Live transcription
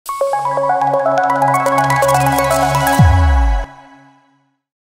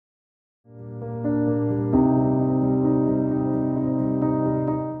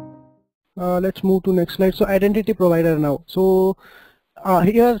let's move to next slide. So identity provider now. So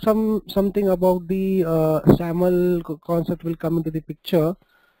here something about the SAML concept will come into the picture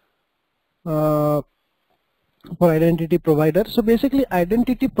for identity provider. So basically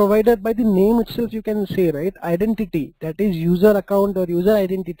identity provider, by the name itself you can say, right, identity, that is user account or user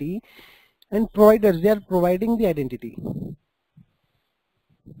identity, and providers, they are providing the identity.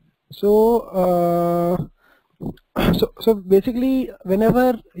 So so basically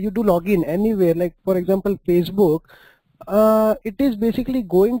whenever you do login anywhere, like for example Facebook, it is basically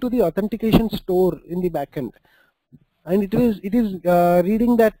going to the authentication store in the backend, and it is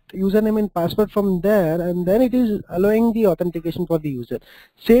reading that username and password from there, and then it is allowing the authentication for the user.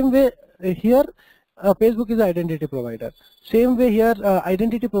 Same way here Facebook is identity provider. Same way here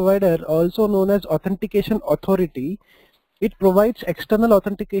identity provider, also known as authentication authority, it provides external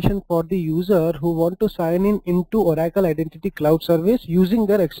authentication for the user who want to sign in into Oracle Identity Cloud Service using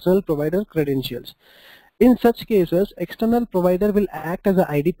their external provider credentials. In such cases, external provider will act as a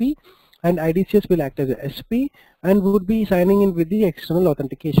IDP and IDCS will act as a SP and would be signing in with the external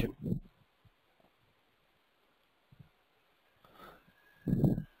authentication.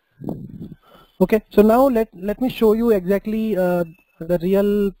 Okay, so now let me show you exactly the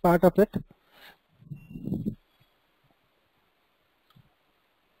real part of it.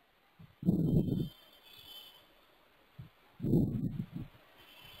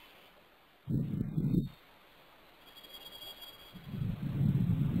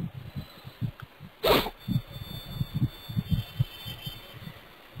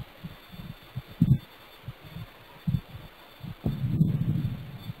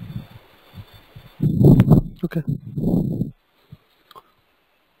 Okay,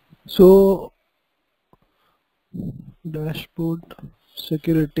 so dashboard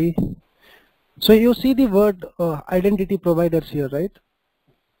security. So you see the word identity providers here, right?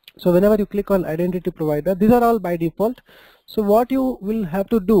 So whenever you click on identity provider, these are all by default. So what you will have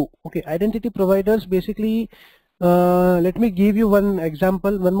to do, okay, identity providers basically, let me give you one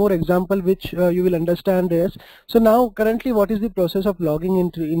more example which you will understand is. So now currently what is the process of logging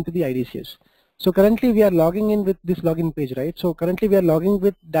into the IDCS? So currently we are logging in with this login page, right? So currently we are logging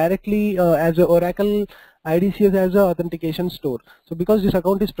with directly as a Oracle IDCS as a authentication store. So because this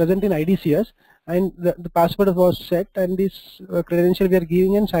account is present in IDCS and the password was set and this credential we are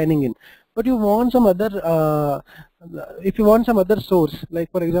giving and signing in. But you want some other, if you want some other source,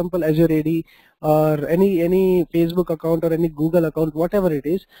 like for example Azure AD or any Facebook account or any Google account, whatever it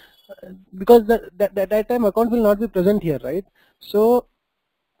is, because that time account will not be present here, right? So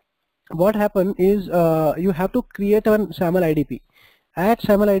what happen is you have to create one SAML IDP. At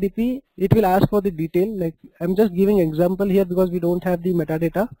SAML IDP, it will ask for the detail. Like I'm just giving example here because we don't have the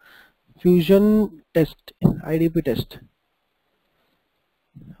metadata. Fusion test, IDP test.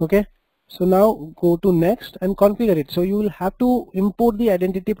 Okay, so now go to next and configure it. So you will have to import the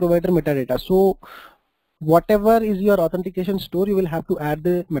identity provider metadata. So whatever is your authentication store, you will have to add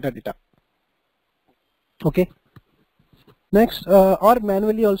the metadata. Okay. Next, or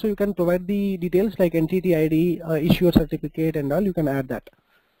manually also you can provide the details like entity ID, issuer certificate and all, you can add that.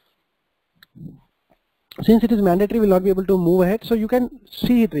 Since it is mandatory, we will not be able to move ahead. So you can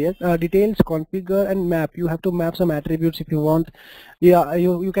see it here, details, configure and map. You have to map some attributes if you want. Yeah,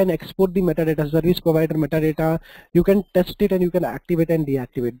 you can export the metadata, service provider metadata. You can test it and you can activate and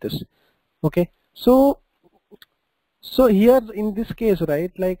deactivate this. Okay, so here in this case,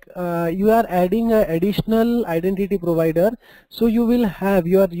 right, like you are adding an additional identity provider, so you will have,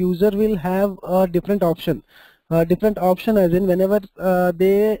 your user will have a different option as in whenever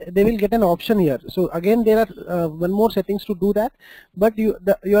they will get an option here. So again there are one more settings to do that, but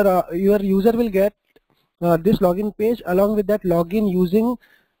your user will get this login page. Along with that login using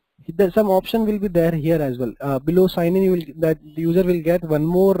some option will be there here as well. Below sign in, the user will get one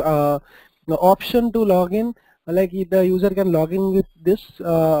more option to log in. Like the user can log in with this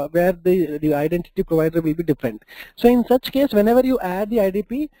where the identity provider will be different. So in such case, whenever you add the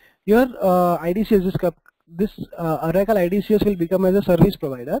IDP, your IDCS, this Oracle IDCS will become as a service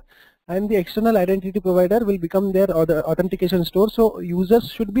provider, and the external identity provider will become their authentication store. So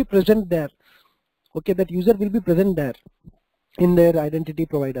users should be present there. Okay, that user will be present there in their identity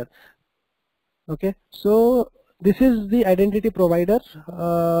provider. Okay, so this is the identity provider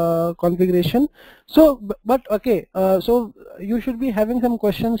configuration. So but okay, so you should be having some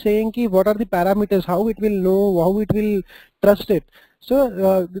questions saying ki what are the parameters, how it will know, how it will trust it.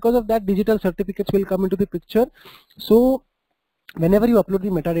 So because of that, digital certificates will come into the picture. So whenever you upload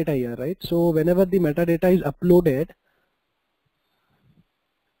the metadata here, right, so whenever the metadata is uploaded,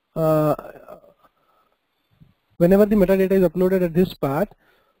 at this part,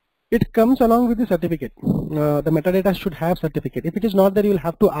 It comes along with the certificate. The metadata should have certificate. If it is not there, you will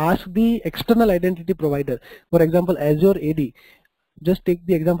have to ask the external identity provider. For example, Azure AD. Just take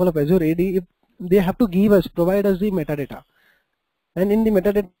the example of Azure AD. If they have to provide us the metadata, and in the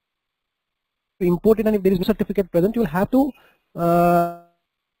metadata import it, and if there is no certificate present, you will have to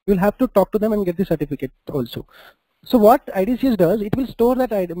talk to them and get the certificate also. So what IDCS does, it will store that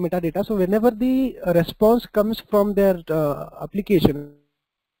metadata. So whenever the response comes from their application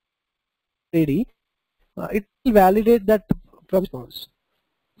ready, it will validate that from response.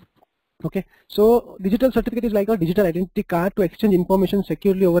 Okay, so digital certificate is like a digital identity card to exchange information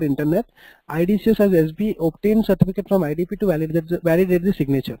securely over internet. IDCS as SB obtains certificate from IDP to validate the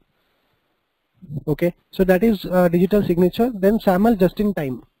signature. Okay, so that is digital signature. Then SAML just in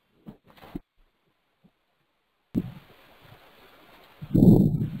time.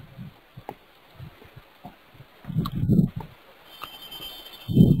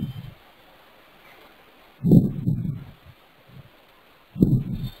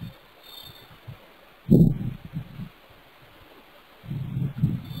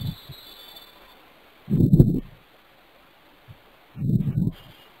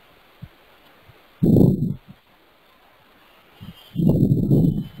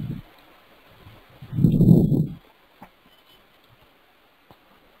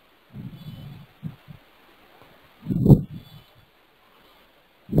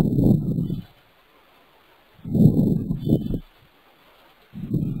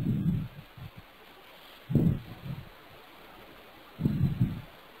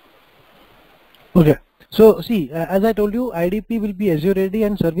 Okay, so see, as I told you, IDP will be Azure AD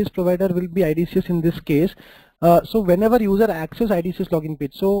and service provider will be IDCS in this case. So whenever user access IDCS login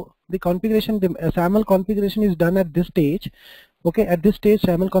page, so the configuration, the SAML configuration is done at this stage. Okay, at this stage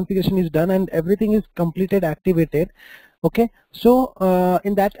SAML configuration is done and everything is completed, activated. Okay, so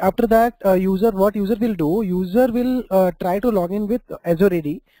in that, after that, what user will do, user will try to log in with Azure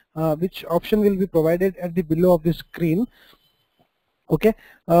AD, which option will be provided at the below of the screen. Okay,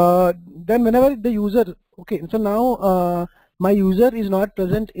 then whenever the user, okay, so now my user is not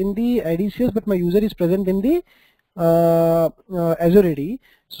present in the IDCS, but my user is present in the Azure AD.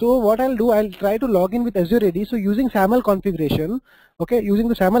 So what I'll do, I'll try to log in with Azure AD. So using SAML configuration, okay, using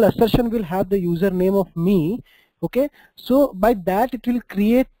the SAML assertion will have the username of me. Okay, so by that it will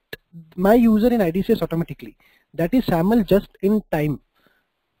create my user in IDCS automatically. That is SAML just in time.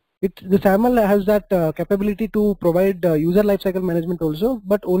 The SAML has that capability to provide user lifecycle management also,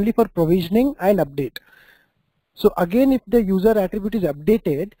 but only for provisioning and update. So again, if the user attribute is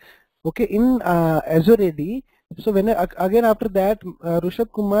updated, okay, in Azure AD, so when again after that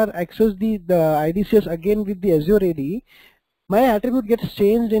Rishabh Kumar access the IDCS again with the Azure AD, my attribute gets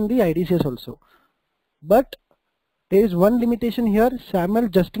changed in the IDCS also. But there is one limitation here: SAML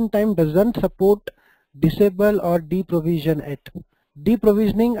just in time doesn't support disable or deprovision it.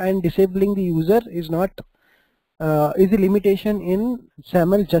 Deprovisioning and disabling the user is not is a limitation in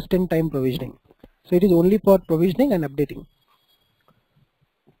SAML just in time provisioning. So it is only for provisioning and updating.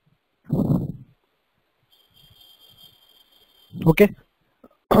 Okay,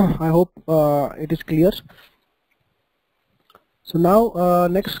 I hope it is clear. So now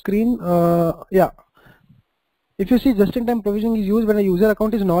next screen, yeah. If you see, just-in-time provisioning is used when a user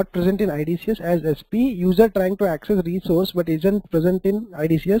account is not present in IDCS as SP, user trying to access resource but isn't present in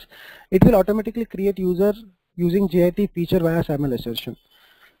IDCS, it will automatically create user using JIT feature via SAML assertion.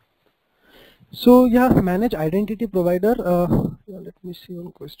 So yeah, manage identity provider. Let me see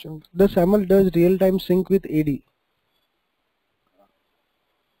one question. The SAML does real-time sync with AD.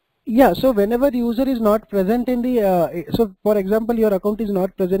 Yeah, so whenever the user is not present in the, so for example, your account is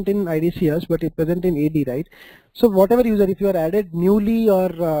not present in IDCS but is present in AD, right? So whatever user, if you are added newly or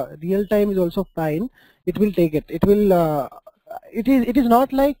real time is also fine, it will take it. It will, it is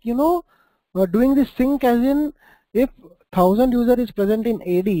not like, you know, doing this sync as in if 1000 user is present in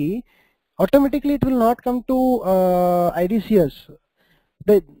AD, automatically it will not come to IDCS.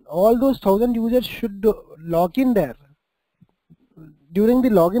 All those 1000 users should log in there. During the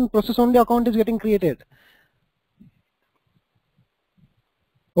login process only account is getting created.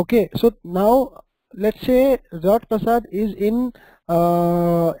 Okay, so now let's say Zot Prasad is in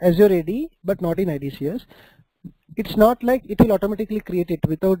Azure AD but not in IDCS. It's not like it will automatically create it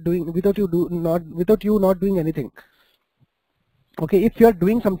without you not doing anything. Okay, if you are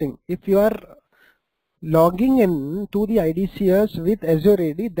doing something, if you are logging in to the IDCS with Azure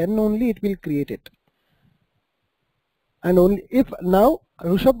AD, then only it will create it. And only if now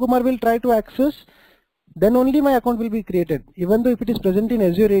Rishabh Kumar will try to access, then only my account will be created. Even though if it is present in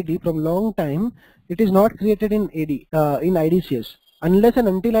Azure AD from long time, it is not created in AD in IDCS. unless and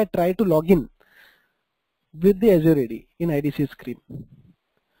until I try to log in with the Azure AD in IDCS screen.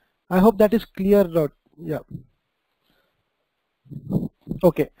 I hope that is clear. Yeah.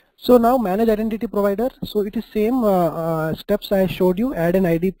 Okay. So now manage identity provider. So it is same steps I showed you. Add an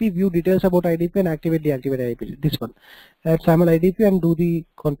IDP, view details about IDP, and activate deactivate IDP. This one. Add SAML IDP and do the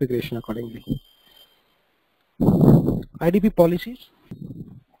configuration accordingly. IDP policies.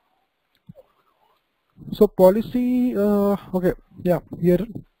 So policy. Okay. Yeah. Here.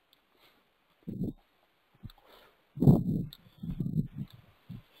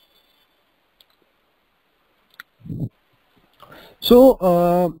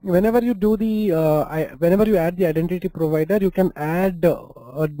 So whenever you do the whenever you add the identity provider, you can add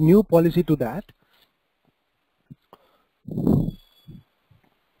a new policy to that.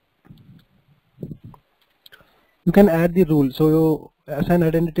 You can add the rule. So you assign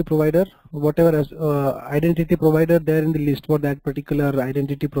identity provider, whatever as identity provider there in the list for that particular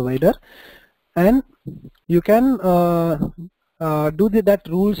identity provider, and you can do that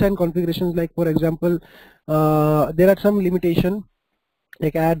rules and configurations. Like for example, there are some limitation,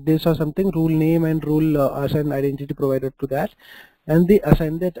 like add this or something, rule name and rule assign identity provider to that, and the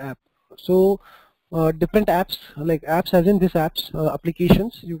assign that app. So different apps, like apps as in this apps,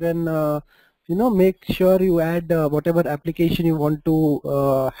 applications, you can you know, make sure you add whatever application you want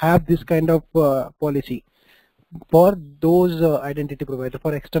to have this kind of policy for those identity provider,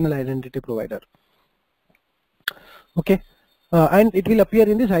 for external identity provider. Okay. And it will appear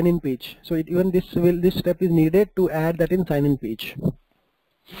in the sign-in page. So even this step is needed to add that in sign-in page.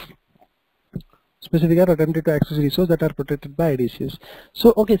 Specific or attempted to access resources that are protected by IDCS.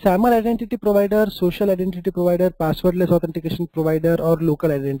 So okay, SAML identity provider, social identity provider, passwordless authentication provider, or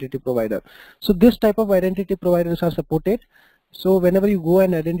local identity provider. So this type of identity providers are supported. So whenever you go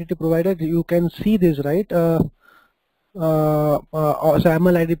an identity provider, you can see this, right? SAML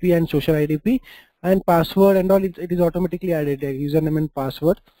IDP and social IDP, and password and all, it is automatically added, like username and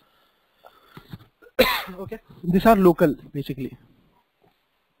password. Okay, these are local basically.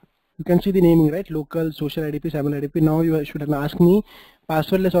 You can see the naming, right? Local, social IDP, SAML IDP. Now you should ask me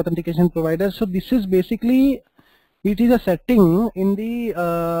passwordless authentication provider. So this is basically, it is a setting in the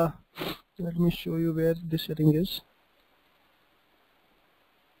let me show you where this setting is.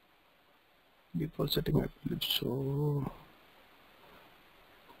 Default setting, I believe so.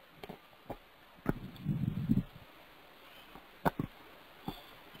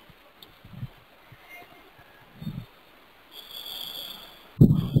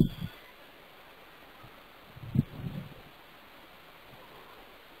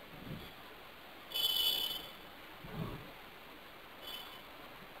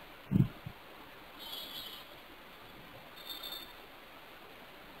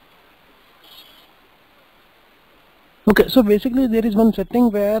 Okay, so basically there is one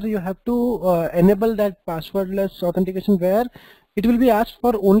setting where you have to enable that passwordless authentication, where it will be asked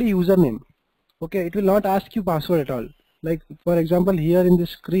for only username. Okay, it will not ask you password at all. Like for example, here in the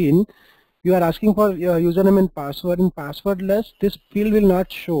screen, you are asking for your username and password. In passwordless, this field will not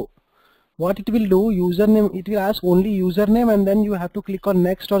show. What it will do, username, it will ask only username, and then you have to click on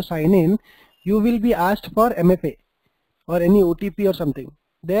next or sign in. You will be asked for MFA or any OTP or something.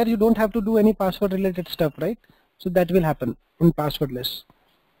 There you don't have to do any password related stuff, right? So that will happen in passwordless.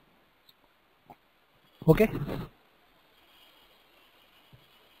 Okay.